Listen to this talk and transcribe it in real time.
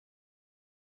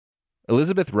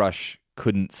Elizabeth Rush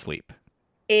couldn't sleep.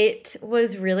 It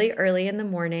was really early in the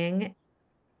morning,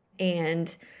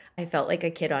 and I felt like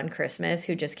a kid on Christmas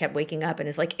who just kept waking up and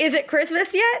is like, is it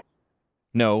Christmas yet?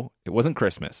 No, it wasn't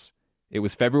Christmas. It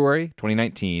was February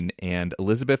 2019, and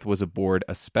Elizabeth was aboard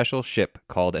a special ship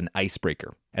called an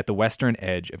icebreaker at the western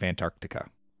edge of Antarctica.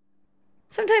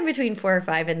 Sometime between 4 or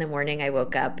 5 in the morning, I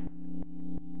woke up.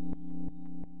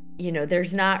 You know,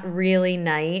 there's not really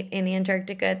night in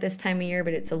Antarctica at this time of year,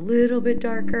 but it's a little bit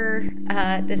darker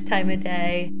at this time of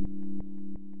day.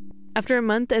 After a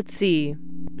month at sea,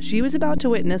 she was about to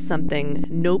witness something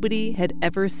nobody had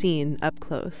ever seen up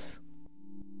close.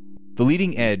 The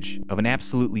leading edge of an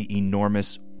absolutely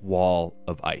enormous wall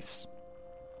of ice.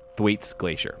 Thwaites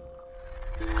Glacier.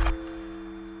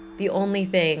 The only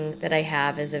thing that I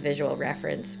have as a visual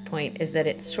reference point is that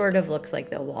it sort of looks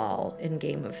like the wall in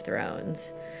Game of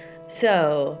Thrones.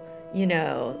 So, you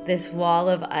know, this wall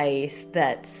of ice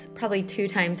that's probably 2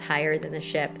 times higher than the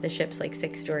ship. The ship's like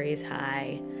 6 stories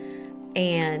high.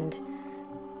 And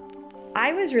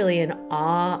I was really in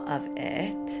awe of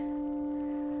it.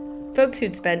 Folks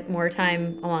who'd spent more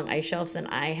time along ice shelves than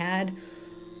I had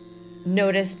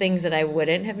noticed things that I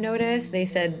wouldn't have noticed. They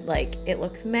said, like, it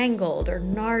looks mangled or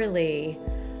gnarly.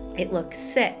 It looks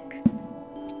sick.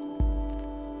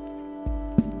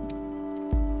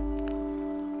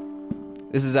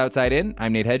 This is Outside In.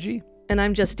 I'm Nate Hedgie. And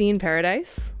I'm Justine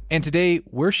Paradise. And today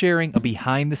we're sharing a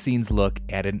behind-the-scenes look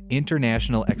at an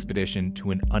international expedition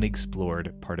to an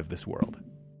unexplored part of this world.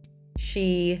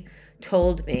 She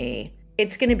told me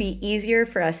it's going to be easier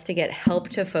for us to get help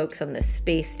to folks on the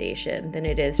space station than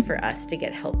it is for us to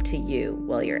get help to you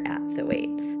while you're at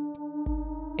Thwaites.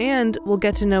 And we'll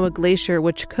get to know a glacier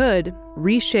which could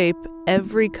reshape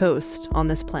every coast on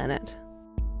this planet.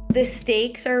 The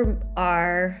stakes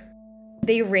are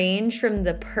they range from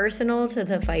the personal to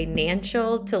the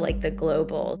financial to like the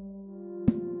global.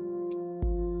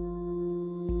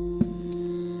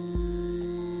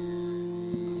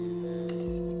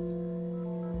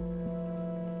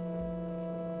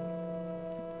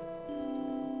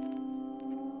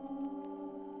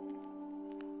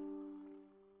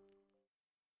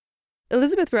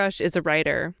 Elizabeth Rush is a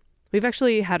writer. We've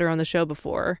actually had her on the show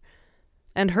before.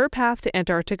 And her path to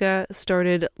Antarctica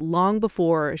started long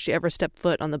before she ever stepped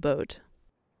foot on the boat.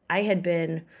 I had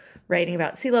been writing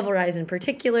about sea level rise in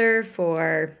particular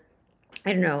for,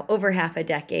 I don't know, over half a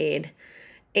decade.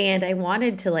 And I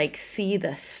wanted to see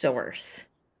the source.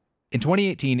 In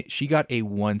 2018, she got a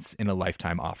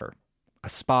once-in-a-lifetime offer. A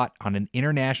spot on an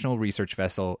international research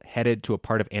vessel headed to a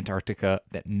part of Antarctica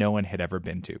that no one had ever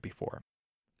been to before.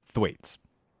 Thwaites.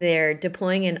 They're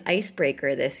deploying an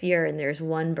icebreaker this year, and there's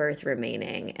 1 berth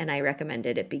remaining, and I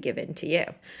recommended it be given to you.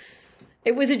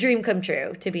 It was a dream come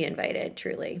true to be invited,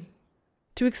 truly.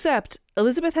 To accept,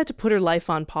 Elizabeth had to put her life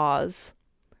on pause.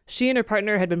 She and her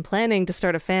partner had been planning to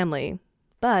start a family,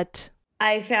 but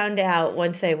I found out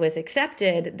once I was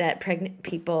accepted that pregnant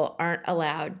people aren't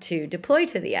allowed to deploy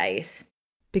to the ice.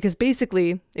 Because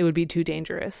basically, it would be too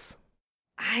dangerous.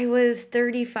 I was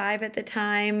 35 at the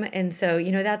time, and so,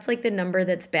 you know, that's like the number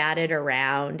that's batted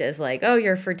around as like, oh,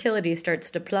 your fertility starts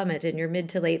to plummet in your mid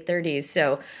to late 30s.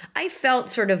 So I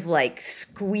felt sort of like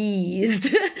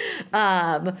squeezed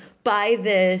by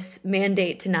this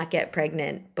mandate to not get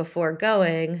pregnant before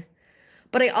going.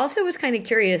 But I also was kind of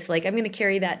curious, like, I'm going to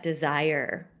carry that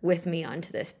desire with me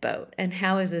onto this boat. And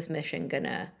how is this mission going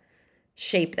to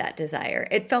shape that desire?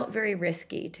 It felt very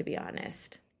risky, to be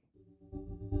honest.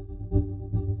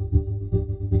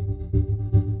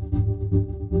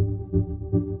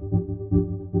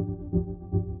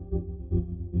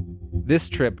 This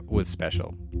trip was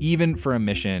special, even for a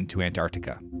mission to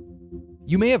Antarctica.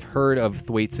 You may have heard of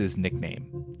Thwaites' nickname,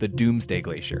 the Doomsday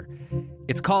Glacier.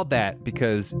 It's called that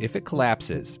because if it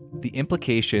collapses, the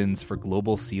implications for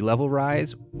global sea level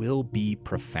rise will be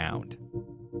profound.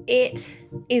 It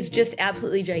is just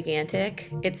absolutely gigantic.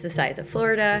 It's the size of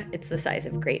Florida. It's the size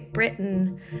of Great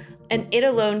Britain. And it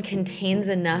alone contains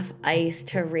enough ice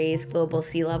to raise global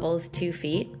sea levels 2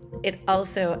 feet. It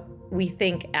also, we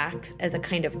think, acts as a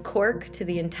kind of cork to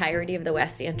the entirety of the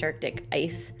West Antarctic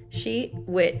ice sheet,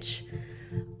 which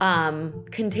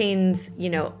contains, you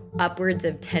know, upwards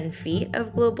of 10 feet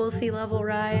of global sea level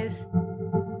rise.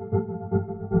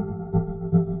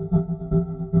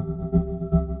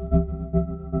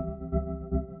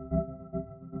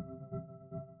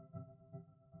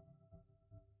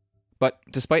 But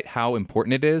despite how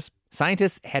important it is,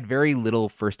 scientists had very little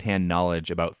firsthand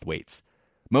knowledge about Thwaites.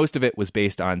 Most of it was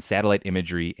based on satellite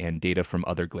imagery and data from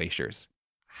other glaciers.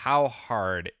 How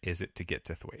hard is it to get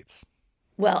to Thwaites?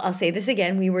 Well, I'll say this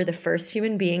again. We were the first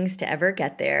human beings to ever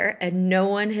get there, and no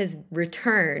one has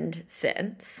returned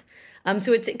since.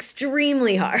 So it's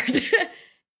extremely hard.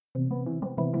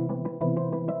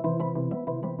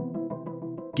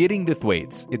 Getting to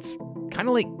Thwaites, it's kind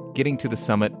of like getting to the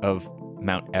summit of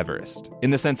Mount Everest,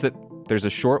 in the sense that there's a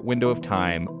short window of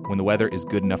time when the weather is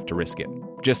good enough to risk it,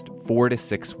 just 4 to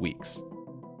 6 weeks.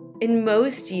 In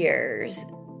most years,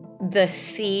 the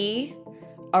sea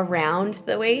around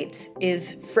Thwaites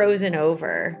is frozen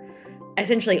over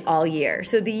essentially all year.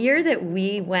 So the year that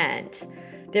we went,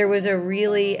 there was a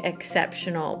really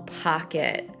exceptional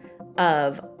pocket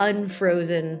of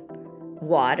unfrozen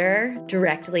water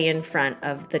directly in front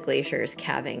of the glacier's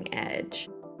calving edge.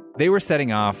 They were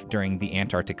setting off during the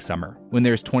Antarctic summer, when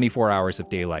there's 24 hours of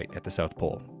daylight at the South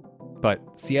Pole.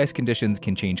 But sea ice conditions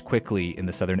can change quickly in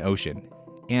the Southern Ocean,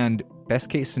 and best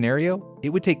case scenario,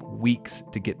 it would take weeks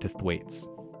to get to Thwaites.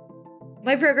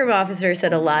 My program officer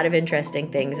said a lot of interesting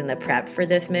things in the prep for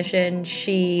this mission.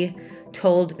 She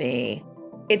told me,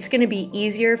 it's going to be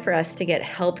easier for us to get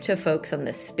help to folks on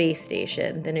the space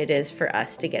station than it is for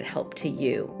us to get help to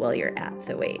you while you're at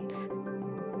Thwaites.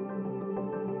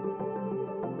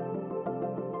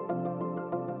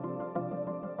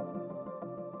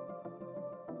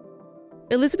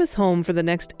 Elizabeth's home for the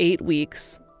next 8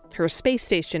 weeks, her space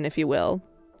station, if you will,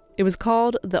 it was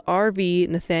called the RV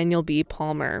Nathaniel B.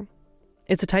 Palmer.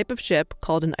 It's a type of ship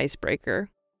called an icebreaker.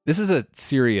 This is a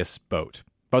serious boat,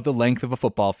 about the length of a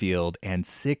football field and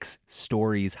 6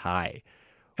 stories high.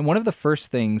 And one of the first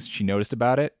things she noticed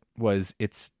about it was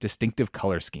its distinctive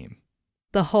color scheme.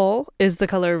 The hull is the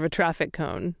color of a traffic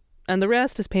cone, and the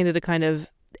rest is painted a kind of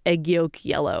egg yolk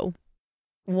yellow.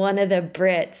 One of the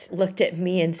Brits looked at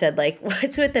me and said, like,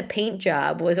 what's with the paint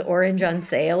job? Was orange on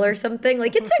sale or something?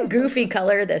 Like, it's a goofy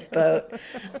color, this boat.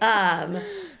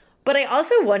 But I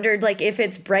also wondered, like, if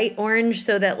it's bright orange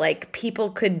so that, like,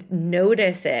 people could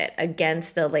notice it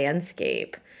against the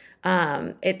landscape.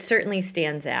 It certainly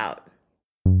stands out.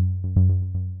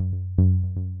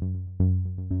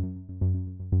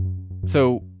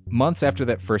 So, months after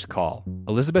that first call,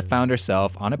 Elizabeth found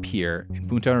herself on a pier in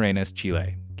Punta Arenas,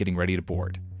 Chile, getting ready to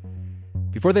board.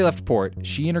 Before they left port,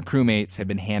 she and her crewmates had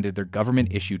been handed their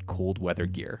government-issued cold weather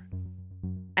gear.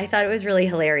 I thought it was really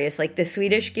hilarious. Like, the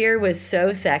Swedish gear was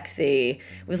so sexy.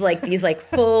 It was like these like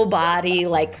full body,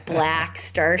 like black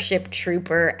Starship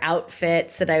Trooper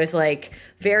outfits that I was like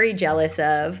very jealous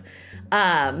of.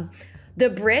 The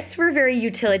Brits were very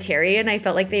utilitarian. I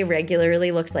felt like they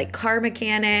regularly looked like car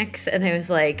mechanics. And I was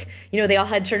like, you know, they all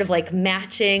had sort of like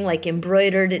matching, like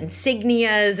embroidered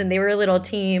insignias, and they were a little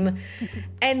team.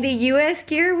 And the U.S.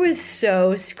 gear was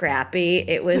so scrappy.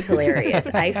 It was hilarious.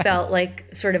 I felt like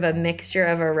sort of a mixture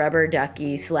of a rubber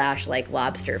ducky / like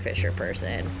lobster fisher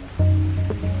person.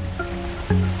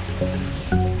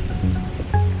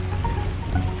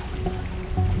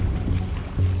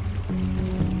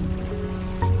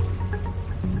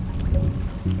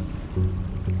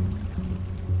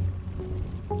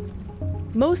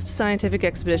 Most scientific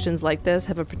expeditions like this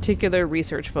have a particular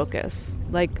research focus,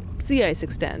 like sea ice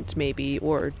extent, maybe,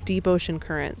 or deep ocean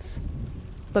currents.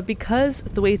 But because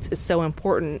Thwaites is so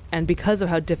important, and because of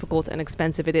how difficult and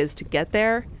expensive it is to get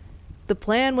there, the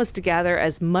plan was to gather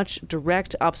as much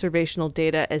direct observational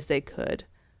data as they could.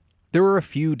 There were a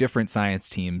few different science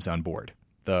teams on board.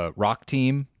 The rock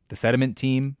team, the sediment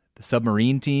team, the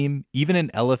submarine team, even an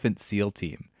elephant seal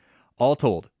team. All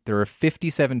told, there were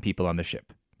 57 people on the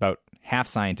ship, about half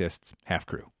scientists, half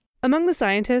crew. Among the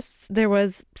scientists, there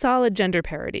was solid gender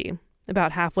parity,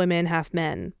 about half women, half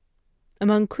men.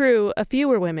 Among crew, a few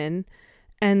were women,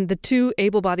 and the 2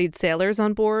 able-bodied sailors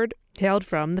on board hailed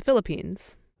from the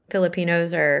Philippines.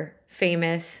 Filipinos are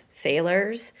famous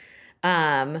sailors,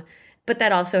 but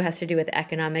that also has to do with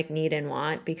economic need and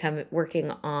want.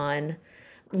 Working on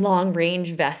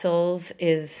long-range vessels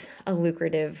is a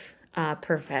lucrative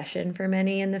profession for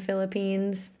many in the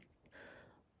Philippines.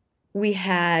 We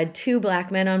had 2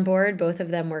 black men on board. Both of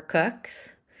them were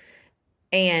cooks.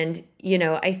 And, you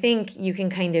know, I think you can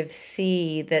kind of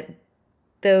see that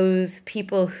those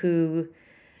people who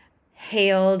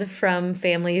hailed from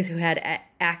families who had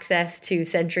access to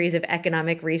centuries of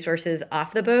economic resources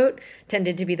off the boat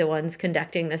tended to be the ones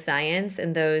conducting the science,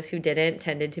 and those who didn't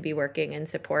tended to be working in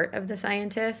support of the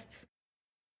scientists.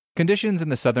 Conditions in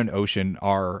the Southern Ocean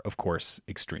are, of course,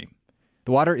 extreme.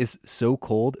 The water is so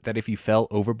cold that if you fell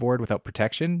overboard without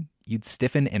protection, you'd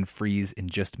stiffen and freeze in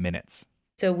just minutes.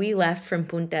 So we left from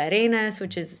Punta Arenas,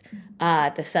 which is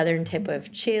the southern tip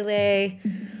of Chile.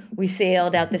 We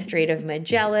sailed out the Strait of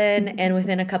Magellan, and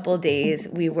within a couple of days,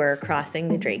 we were crossing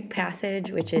the Drake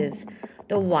Passage, which is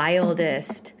the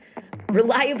wildest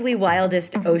reliably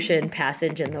wildest ocean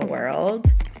passage in the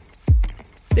world.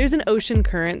 There's an ocean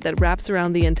current that wraps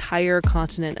around the entire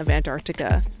continent of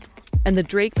Antarctica, and the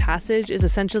Drake Passage is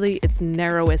essentially its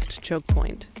narrowest choke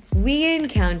point. We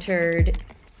encountered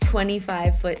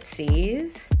 25-foot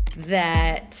seas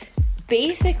that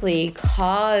basically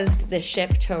caused the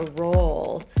ship to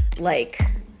roll, like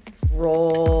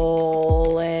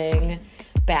rolling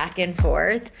back and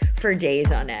forth for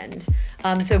days on end.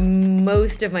 So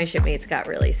most of my shipmates got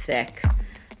really sick.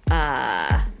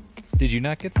 Did you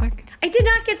not get sick? I did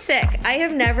not get sick. I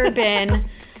have never been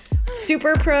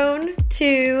super prone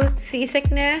to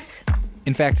seasickness.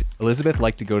 In fact, Elizabeth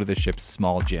liked to go to the ship's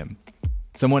small gym.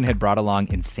 Someone had brought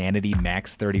along Insanity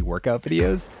Max 30 workout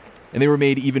videos, and they were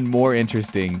made even more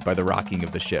interesting by the rocking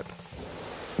of the ship.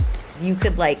 You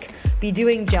could be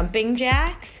doing jumping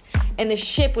jacks, and the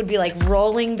ship would be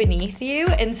rolling beneath you,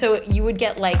 and so you would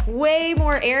get way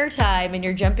more airtime in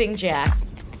your jumping jack.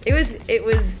 It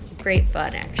was great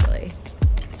fun, actually.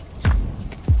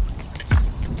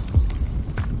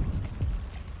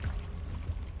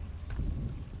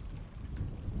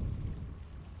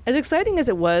 As exciting as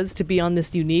it was to be on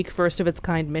this unique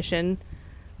first-of-its-kind mission,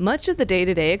 much of the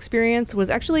day-to-day experience was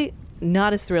actually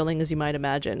not as thrilling as you might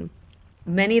imagine.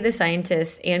 Many of the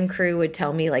scientists and crew would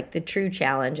tell me the true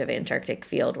challenge of Antarctic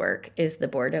fieldwork is the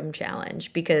boredom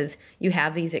challenge, because you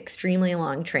have these extremely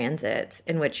long transits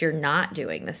in which you're not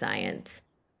doing the science.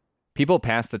 People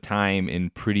passed the time in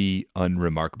pretty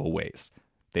unremarkable ways.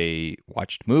 They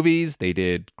watched movies, they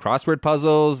did crossword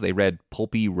puzzles, they read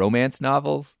pulpy romance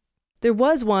novels. There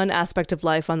was one aspect of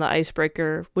life on the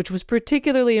icebreaker which was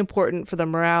particularly important for the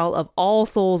morale of all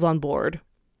souls on board: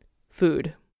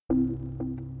 food.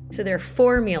 So there are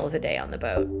 4 meals a day on the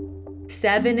boat.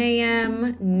 7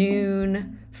 a.m.,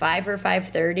 noon, 5 or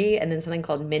 5:30, and then something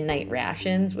called midnight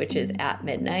rations, which is at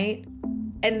midnight.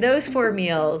 And those 4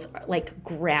 meals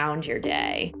ground your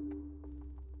day.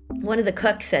 One of the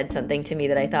cooks said something to me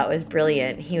that I thought was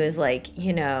brilliant. He was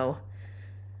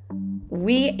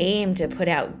we aim to put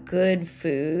out good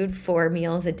food 4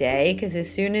 meals a day, because as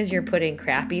soon as you're putting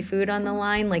crappy food on the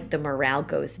line, the morale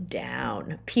goes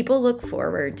down. People look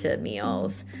forward to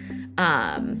meals.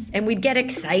 And we'd get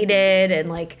excited.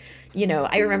 And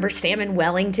I remember Salmon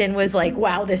Wellington was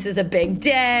wow, this is a big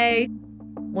day.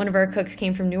 One of our cooks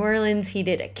came from New Orleans. He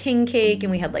did a king cake,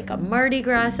 and we had a Mardi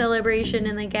Gras celebration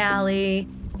in the galley.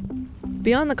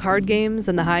 Beyond the card games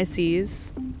and the high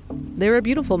seas, there were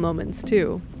beautiful moments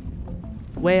too.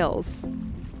 Whales,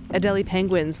 Adelie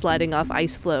penguins sliding off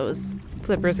ice floes,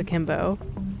 flippers akimbo,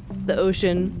 the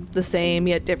ocean, the same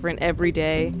yet different every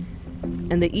day,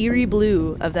 and the eerie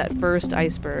blue of that first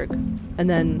iceberg, and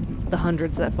then the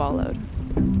hundreds that followed.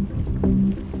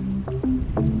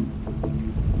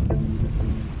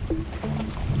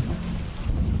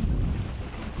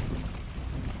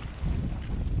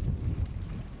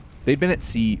 They'd been at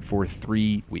sea for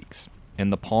 3 weeks,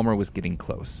 and the Palmer was getting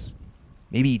close.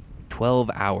 Maybe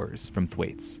 12 hours from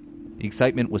Thwaites. The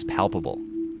excitement was palpable.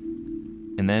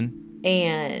 And then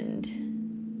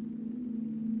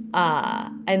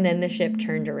then the ship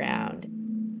turned around.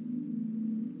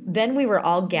 Then we were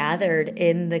all gathered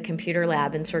in the computer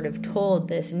lab and sort of told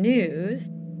this news.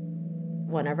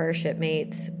 One of our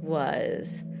shipmates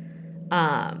was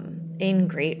in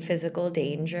great physical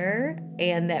danger,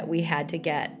 and that we had to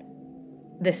get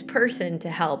this person to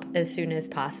help as soon as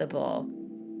possible.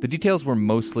 The details were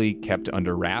mostly kept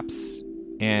under wraps,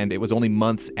 and it was only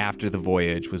months after the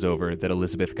voyage was over that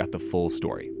Elizabeth got the full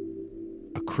story.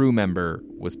 A crew member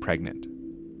was pregnant.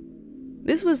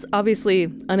 This was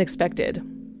obviously unexpected,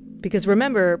 because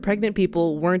remember, pregnant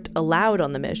people weren't allowed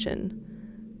on the mission.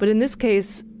 But in this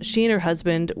case, she and her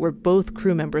husband were both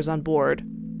crew members on board.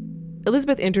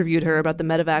 Elizabeth interviewed her about the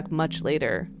medevac much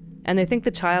later, and they think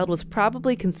the child was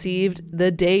probably conceived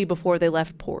the day before they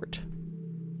left port.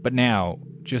 But now,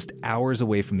 just hours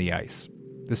away from the ice,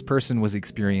 this person was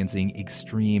experiencing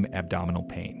extreme abdominal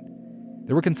pain.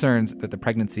 There were concerns that the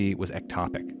pregnancy was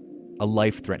ectopic, a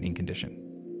life-threatening condition.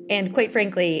 And quite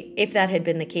frankly, if that had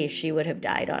been the case, she would have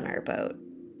died on our boat.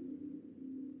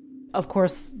 Of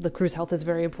course, the crew's health is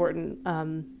very important.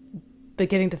 But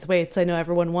getting to Thwaites, I know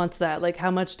everyone wants that. How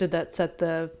much did that set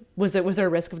was there a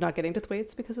risk of not getting to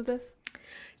Thwaites because of this?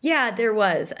 Yeah, there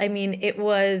was. I mean,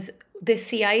 the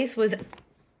sea ice was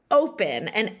open,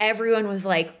 and everyone was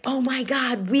like, oh my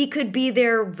God, we could be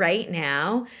there right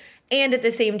now. And at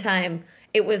the same time,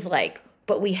 it was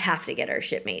but we have to get our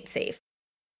shipmate safe.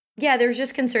 Yeah, there was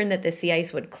just concern that the sea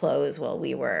ice would close while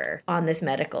we were on this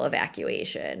medical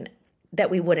evacuation, that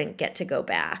we wouldn't get to go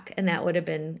back. And that would have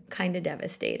been kind of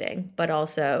devastating, but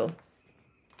also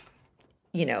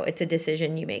it's a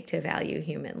decision you make to value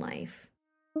human life.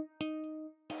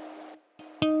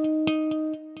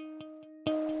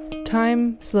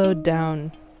 Time slowed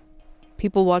down.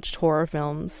 People watched horror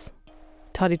films,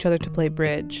 taught each other to play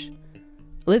bridge.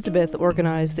 Elizabeth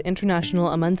organized the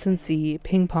International Amundsen Sea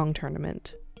Ping Pong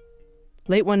Tournament.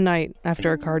 Late one night,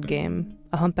 after a card game,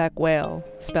 a humpback whale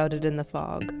spouted in the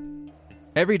fog.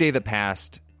 Every day that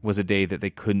passed was a day that they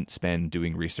couldn't spend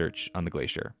doing research on the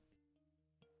glacier.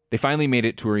 They finally made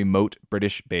it to a remote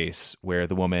British base where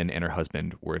the woman and her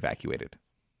husband were evacuated.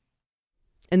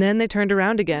 And then they turned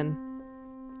around again,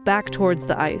 back towards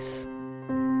the ice,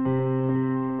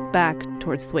 back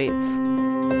towards Thwaites.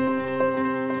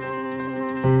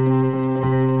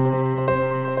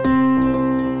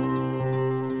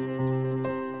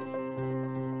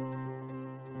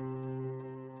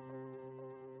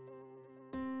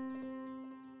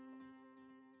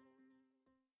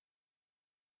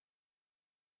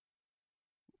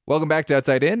 Welcome back to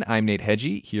Outside In. I'm Nate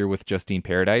Hedgie, here with Justine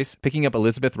Paradise, picking up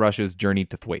Elizabeth Rush's journey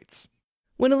to Thwaites.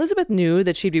 When Elizabeth knew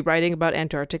that she'd be writing about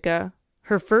Antarctica,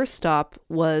 her first stop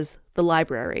was the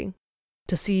library,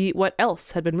 to see what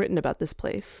else had been written about this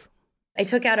place. I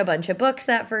took out a bunch of books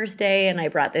that first day, and I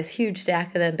brought this huge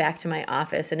stack of them back to my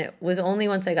office. And it was only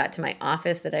once I got to my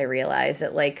office that I realized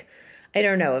that,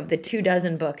 of the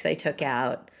 24 books I took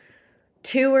out,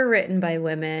 2 were written by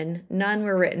women, none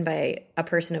were written by a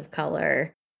person of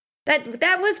color.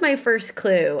 That was my first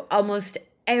clue. Almost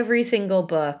every single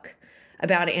book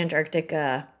about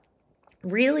Antarctica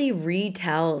really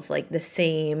retells the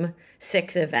same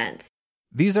 6 events.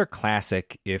 These are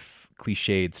classic, if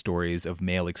cliched, stories of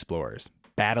male explorers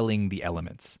battling the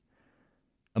elements.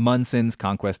 Amundsen's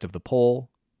conquest of the pole,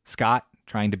 Scott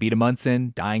trying to beat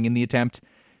Amundsen, dying in the attempt,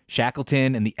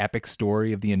 Shackleton and the epic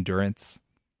story of the Endurance.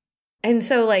 And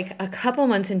so a couple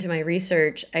months into my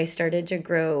research, I started to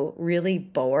grow really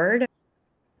bored.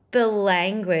 The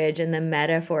language and the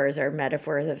metaphors are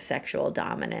metaphors of sexual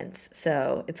dominance.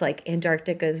 So it's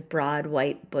Antarctica's broad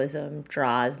white bosom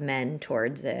draws men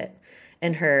towards it,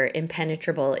 and her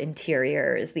impenetrable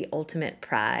interior is the ultimate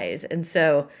prize. And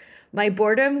so my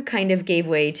boredom kind of gave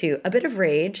way to a bit of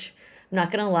rage. I'm not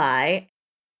going to lie.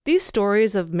 These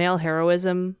stories of male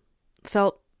heroism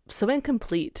felt so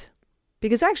incomplete.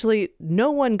 Because actually,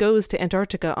 no one goes to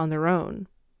Antarctica on their own.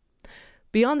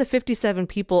 Beyond the 57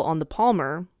 people on the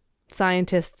Palmer,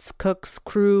 scientists, cooks,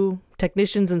 crew,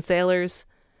 technicians, and sailors,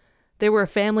 there were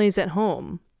families at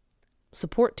home,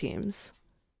 support teams.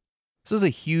 This was a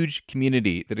huge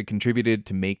community that had contributed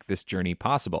to make this journey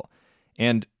possible.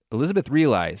 And Elizabeth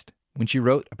realized when she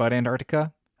wrote about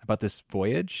Antarctica, about this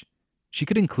voyage, she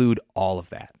could include all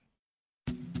of that.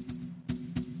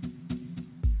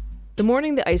 The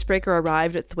morning the icebreaker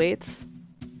arrived at Thwaites,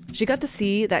 she got to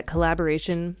see that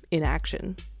collaboration in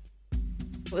action.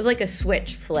 It was like a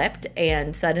switch flipped,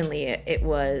 and suddenly it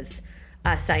was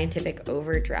a scientific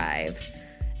overdrive.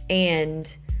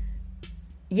 And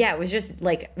yeah, it was just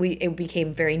it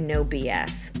became very no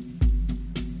BS.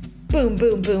 Boom,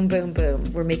 boom, boom, boom, boom.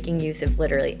 We're making use of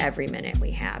literally every minute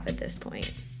we have at this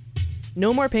point.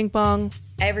 No more ping pong.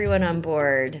 Everyone on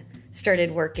board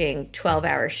started working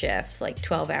 12-hour shifts,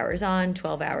 12 hours on,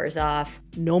 12 hours off.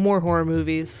 No more horror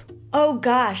movies. Oh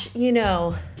gosh,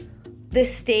 the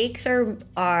stakes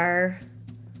are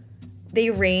they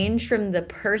range from the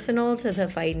personal to the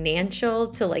financial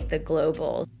to the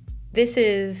global. This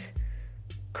is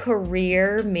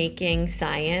career-making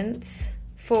science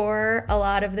for a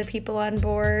lot of the people on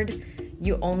board.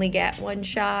 You only get one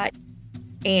shot.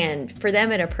 And for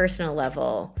them at a personal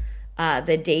level,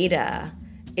 the data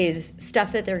is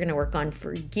stuff that they're going to work on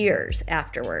for years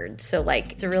afterwards. So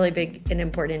it's a really big and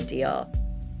important deal.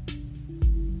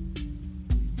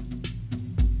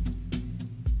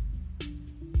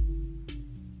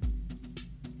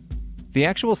 The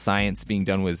actual science being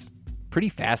done was pretty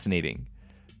fascinating.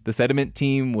 The sediment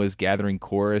team was gathering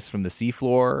cores from the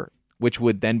seafloor, which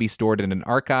would then be stored in an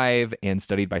archive and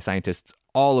studied by scientists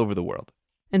all over the world.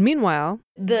 And meanwhile,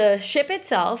 the ship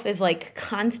itself is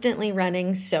constantly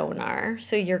running sonar.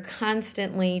 So you're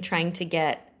constantly trying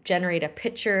to generate a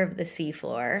picture of the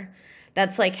seafloor.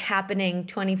 That's happening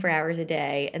 24 hours a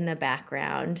day in the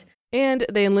background. And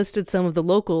they enlisted some of the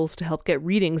locals to help get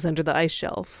readings under the ice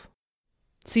shelf.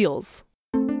 Seals.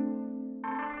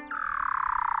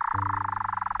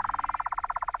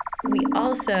 We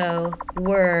also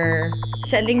were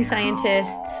sending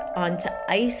scientists onto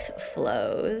ice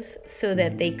floes so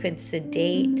that they could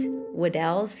sedate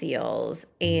Weddell seals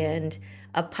and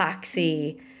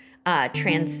epoxy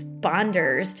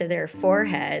transponders to their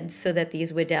foreheads so that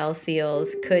these Weddell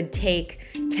seals could take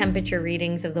temperature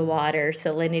readings of the water,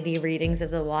 salinity readings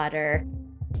of the water.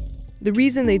 The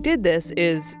reason they did this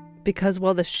is because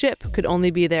while the ship could only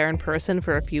be there in person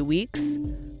for a few weeks,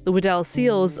 the Weddell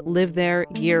seals live there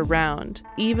year-round,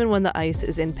 even when the ice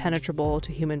is impenetrable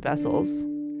to human vessels.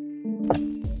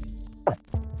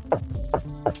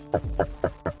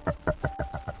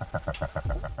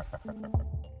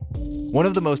 One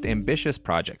of the most ambitious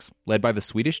projects, led by the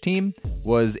Swedish team,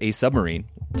 was a submarine,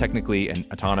 technically an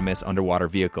autonomous underwater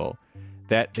vehicle,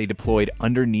 that they deployed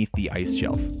underneath the ice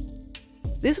shelf.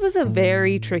 This was a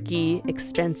very tricky,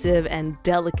 expensive, and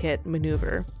delicate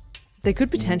maneuver. They could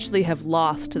potentially have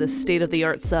lost to the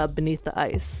state-of-the-art sub beneath the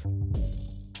ice.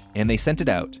 And they sent it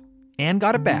out, and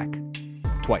got it back,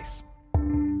 twice.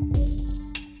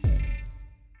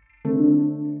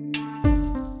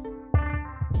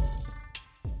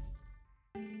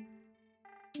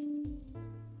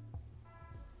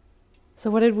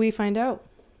 So what did we find out?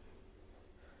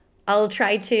 I'll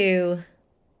try to,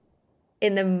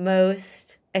 in the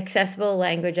most accessible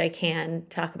language I can,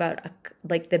 talk about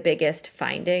like the biggest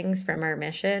findings from our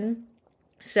mission.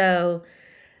 So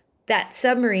that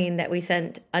submarine that we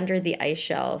sent under the ice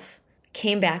shelf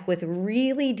came back with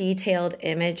really detailed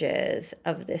images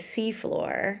of the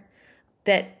seafloor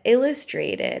that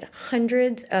illustrated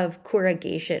hundreds of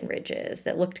corrugation ridges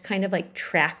that looked kind of like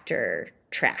tractor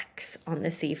tracks on the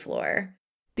seafloor.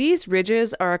 These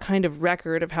ridges are a kind of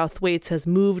record of how Thwaites has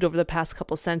moved over the past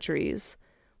couple centuries.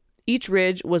 Each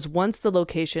ridge was once the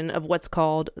location of what's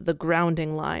called the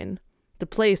grounding line, the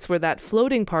place where that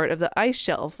floating part of the ice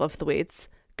shelf of Thwaites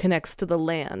connects to the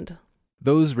land.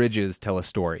 Those ridges tell a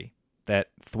story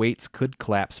that Thwaites could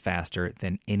collapse faster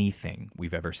than anything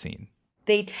we've ever seen.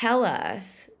 They tell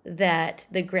us that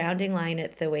the grounding line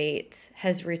at Thwaites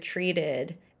has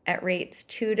retreated at rates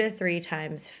 2 to 3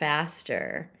 times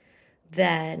faster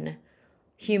than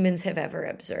humans have ever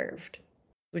observed,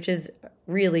 which is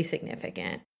really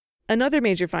significant. Another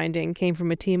major finding came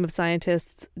from a team of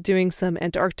scientists doing some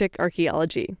Antarctic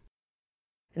archaeology.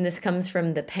 And this comes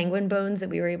from the penguin bones that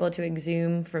we were able to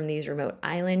exhume from these remote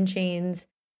island chains.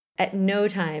 At no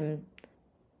time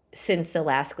since the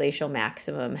last glacial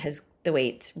maximum has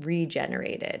Thwaites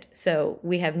regenerated. So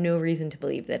we have no reason to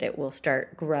believe that it will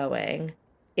start growing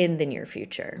in the near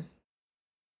future.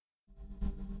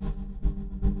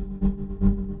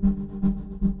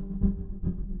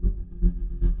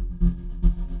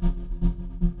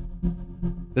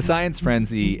 The science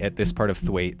frenzy at this part of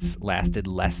Thwaites lasted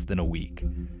less than a week.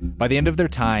 By the end of their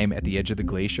time at the edge of the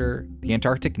glacier, the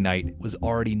Antarctic night was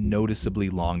already noticeably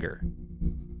longer.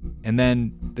 And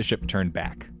then the ship turned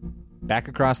back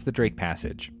across the Drake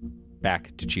Passage,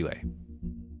 back to Chile.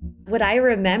 What I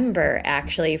remember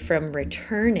actually from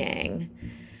returning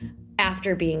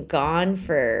after being gone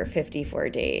for 54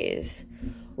 days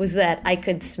was that I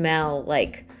could smell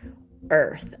like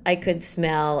earth. I could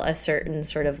smell a certain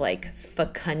sort of like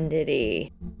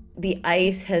fecundity. The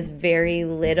ice has very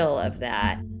little of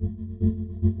that.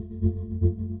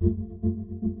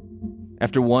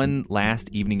 After one last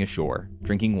evening ashore,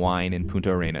 drinking wine in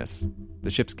Punta Arenas, the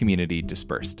ship's community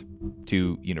dispersed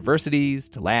to universities,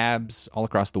 to labs all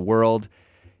across the world,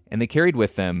 and they carried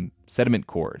with them sediment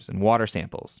cores and water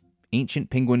samples, ancient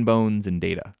penguin bones and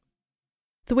data.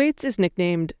 Thwaites is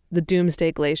nicknamed the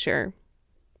Doomsday Glacier.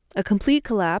 A complete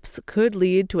collapse could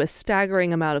lead to a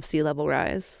staggering amount of sea level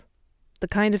rise, the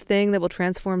kind of thing that will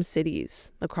transform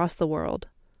cities across the world.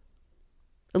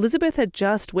 Elizabeth had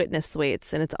just witnessed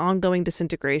Thwaites and its ongoing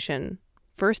disintegration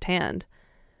firsthand,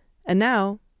 and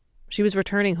now she was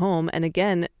returning home and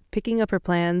again picking up her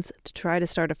plans to try to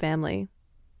start a family.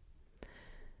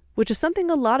 Which is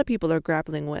something a lot of people are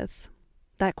grappling with,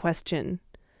 that question.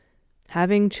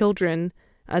 Having children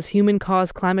as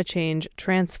human-caused climate change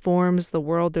transforms the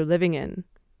world they're living in,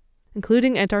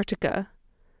 including Antarctica,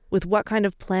 with what kind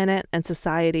of planet and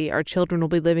society our children will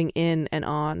be living in and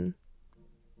on.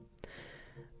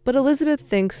 But Elizabeth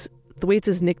thinks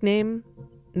Thwaites' nickname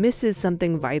misses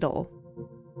something vital.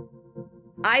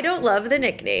 I don't love the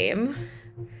nickname,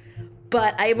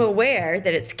 but I'm aware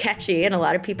that it's catchy and a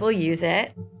lot of people use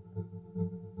it.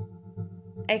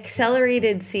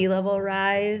 Accelerated sea level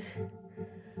rise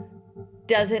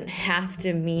doesn't have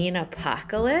to mean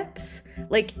apocalypse.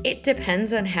 Like, it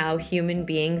depends on how human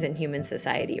beings and human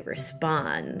society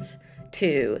responds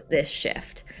to this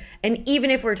shift. And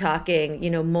even if we're talking,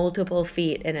 multiple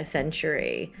feet in a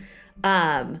century,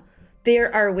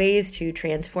 there are ways to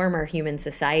transform our human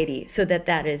society so that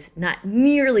that is not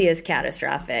nearly as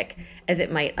catastrophic as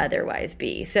it might otherwise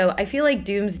be. So I feel like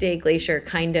Doomsday Glacier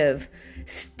kind of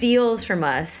steals from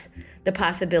us the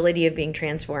possibility of being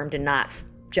transformed, and not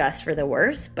just for the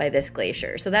worse, by this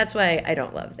glacier. So that's why I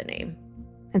don't love the name.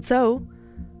 And so,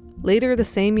 Later the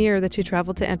same year that she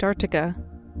traveled to Antarctica,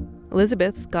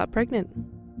 Elizabeth got pregnant.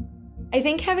 I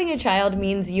think having a child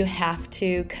means you have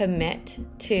to commit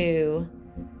to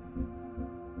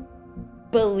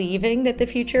believing that the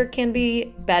future can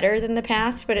be better than the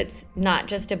past, but it's not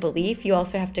just a belief. You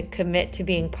also have to commit to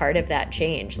being part of that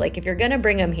change. Like, if you're going to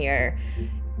bring them here,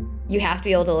 you have to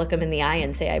be able to look them in the eye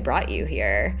and say, I brought you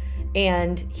here,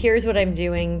 and here's what I'm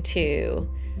doing to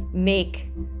make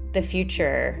the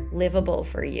future livable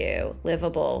for you,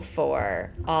 livable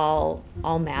for all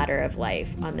matter of life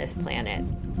on this planet.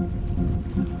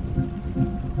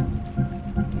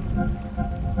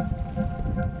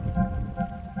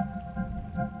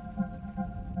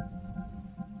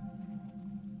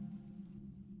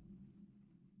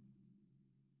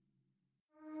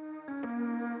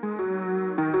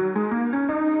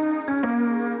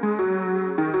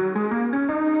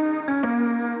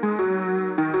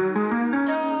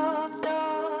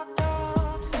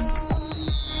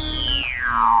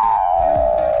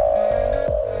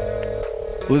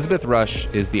 Elizabeth Rush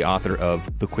is the author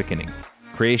of The Quickening,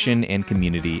 Creation and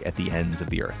Community at the Ends of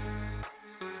the Earth.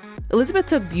 Elizabeth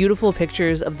took beautiful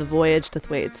pictures of the voyage to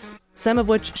Thwaites, some of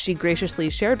which she graciously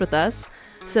shared with us,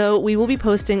 so we will be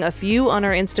posting a few on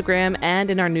our Instagram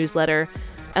and in our newsletter,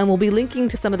 and we'll be linking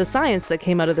to some of the science that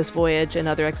came out of this voyage and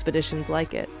other expeditions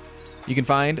like it. You can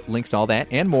find links to all that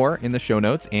and more in the show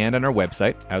notes and on our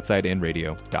website,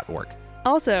 outsideinradio.org.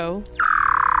 Also,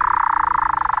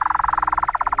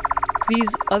 these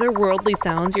otherworldly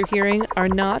sounds you're hearing are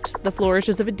not the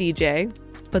flourishes of a DJ,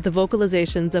 but the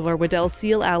vocalizations of our Weddell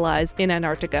Seal allies in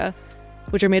Antarctica,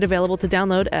 which are made available to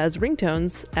download as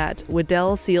ringtones at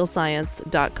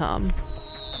weddellsealscience.com.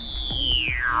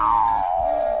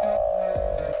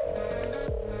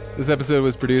 This episode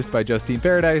was produced by Justine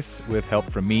Paradise with help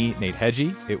from me, Nate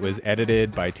Hedgie. It was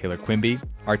edited by Taylor Quimby.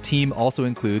 Our team also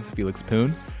includes Felix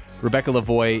Poon. Rebecca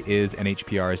Lavoie is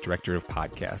NHPR's Director of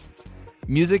Podcasts.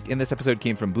 Music in this episode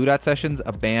came from Blue Dot Sessions,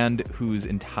 a band whose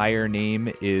entire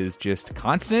name is just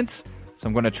consonants. So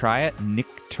I'm going to try it.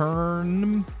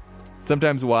 Nicturn,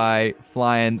 Sometimes Y,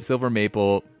 Flyin', Silver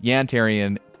Maple,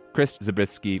 Yantarian, Chris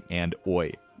Zabriskie, and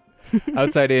Oi.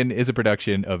 Outside In is a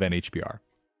production of NHPR.